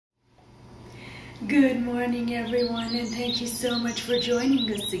Good morning, everyone, and thank you so much for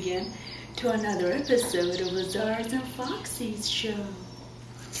joining us again to another episode of Azar's and Foxy's show.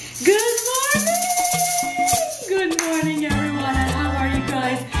 Good morning! Good morning, everyone, and how are you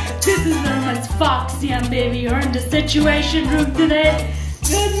guys? This is Ms.Foxy and baby, you're in the Situation Room today.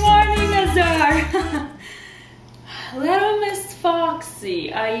 Good morning, Azar! Little Miss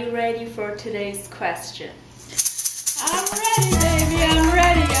Foxy, are you ready for today's question? I'm ready, baby, I'm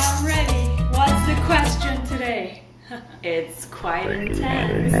ready. What's the question today? It's quite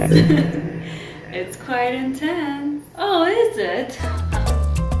intense. It's quite intense. Oh, is it?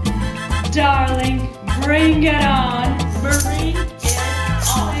 Darling, bring it on. Bring it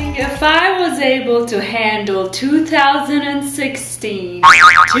on. If I was able to handle 2016,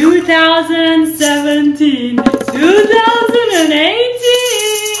 2017, 2018,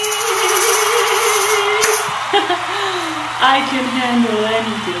 I can handle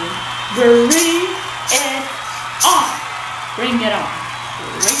anything. Bring it on. Bring it on.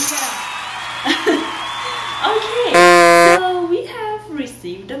 Bring it on. Okay, so we have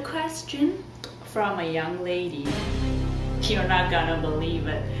received a question from a young lady. You're not gonna believe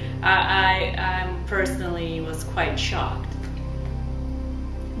it. I personally was quite shocked.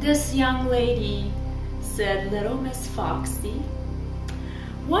 This young lady said, "Little Miss Foxy,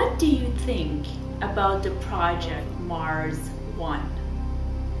 what do you think about the project Mars 1?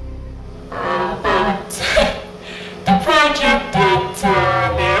 About the project that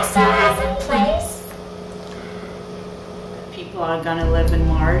NASA has in place. People are gonna live in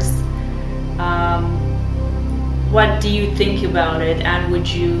Mars. What do you think about it, and would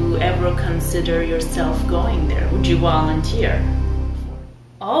you ever consider yourself going there? Would you volunteer?"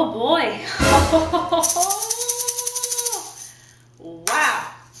 Oh boy. Wow.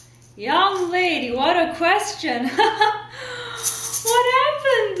 Young lady, what a question. What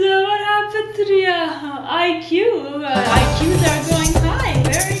happened? What happened to the IQ? IQs are going high.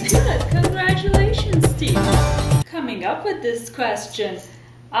 Very good. Congratulations, team. Coming up with this question.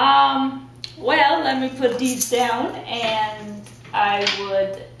 Well, let me put these down, and I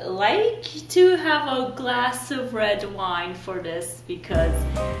would like to have a glass of red wine for this because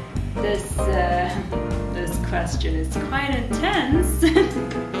this question is quite intense.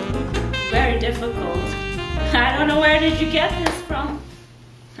 Very difficult. I don't know, where did you get this from?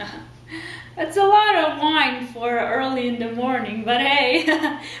 It's a lot of wine for early in the morning, but hey,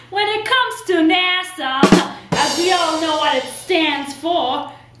 when it comes to NASA, as we all know what it stands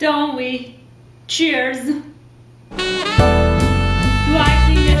for, don't we? Cheers. Do I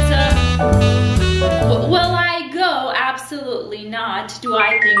think it's will I go? Absolutely not. Do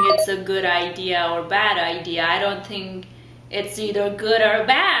I think it's a good idea or bad idea? I don't think it's either good or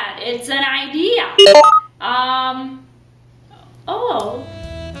bad. It's an idea. Oh,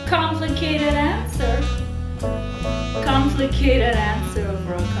 complicated answer. Complicated answer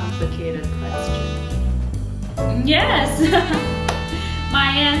for a complicated question. Yes,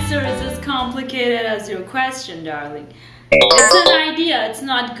 my answer is as complicated as your question, darling. It's an idea, it's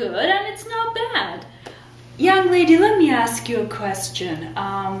not good and it's not bad. Young lady, let me ask you a question.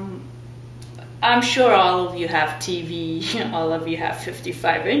 I'm sure all of you have TV, all of you have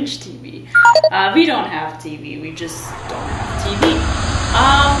 55-inch TV. We don't have TV, we just don't have TV.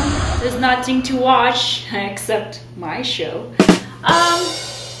 There's nothing to watch except my show. Have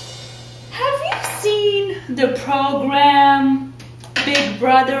you seen the program Big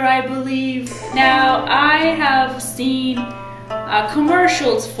Brother, I believe? Now, I have seen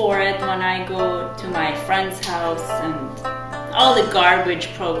commercials for it when I go to my friend's house and all the garbage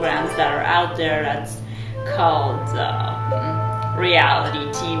programs that are out there that's called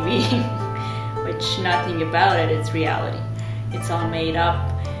reality TV, which nothing about it is reality. It's all made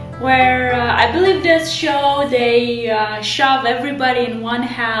up. Where I believe this show, they shove everybody in one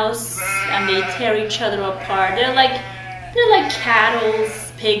house and they tear each other apart. They're like cattle,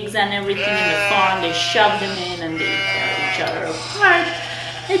 pigs and everything in the farm. They shove them in and they tear each other apart.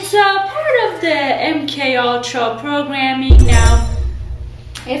 It's part of the MK Ultra programming. Now,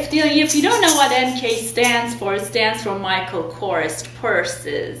 if you don't know what MK stands for, it stands for Michael Kors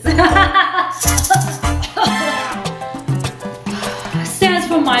Purses. Stands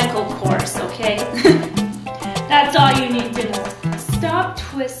for Michael Kors, okay? That's all you need to know. Stop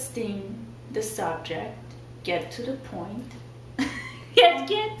twisting the subject. Get to the point. Get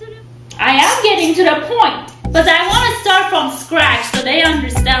to the. I am getting to the point, but I want to start from scratch so they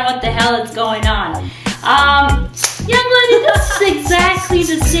understand what the hell is going on. Young lady, this is exactly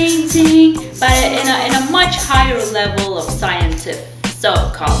the same thing, but in a much higher level of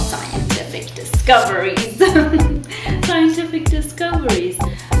so-called scientific discoveries. Scientific discoveries.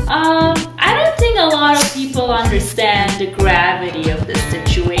 I don't think people understand the gravity of the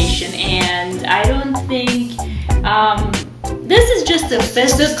situation, and I don't think this is just the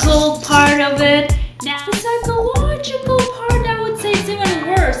physical part of it. Now, the psychological part, I would say, is even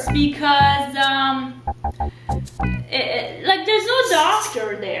worse because like there's no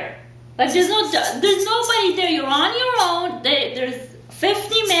doctor there. Like there's nobody there. You're on your own. There's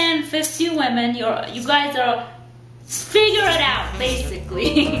 50 men, 50 women. You guys are figure it out,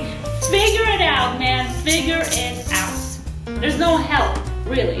 basically. Figure it out, man. Figure it out. There's no help,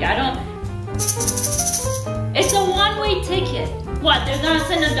 really. It's a one-way ticket. What? They're gonna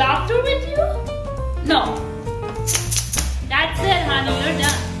send a doctor with you? No. That's it, honey. You're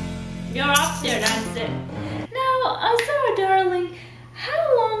done. You're up there. That's it. Now, Sarah, darling,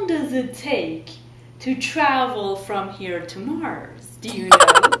 how long does it take to travel from here to Mars? Do you know?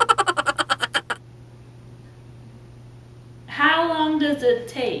 How long does it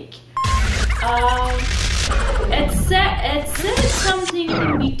take? It said something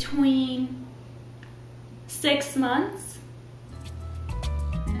in between 6 months.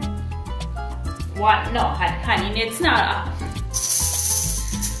 What? No, honey, it's not.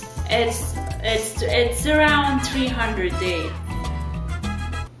 It's around 300 days.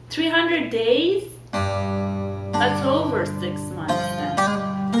 300 days? That's over 6 months then.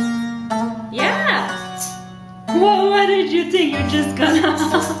 Yeah. Well, what did you think? You're just gonna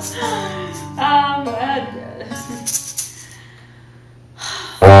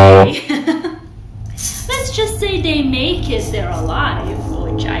let's just say they make it there alive,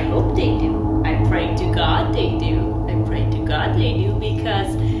 which I hope they do. I pray to God they do. I pray to God they do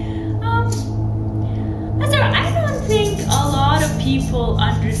because I don't think a lot of people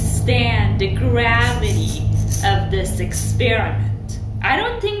understand the gravity of this experiment. I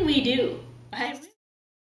don't think we do.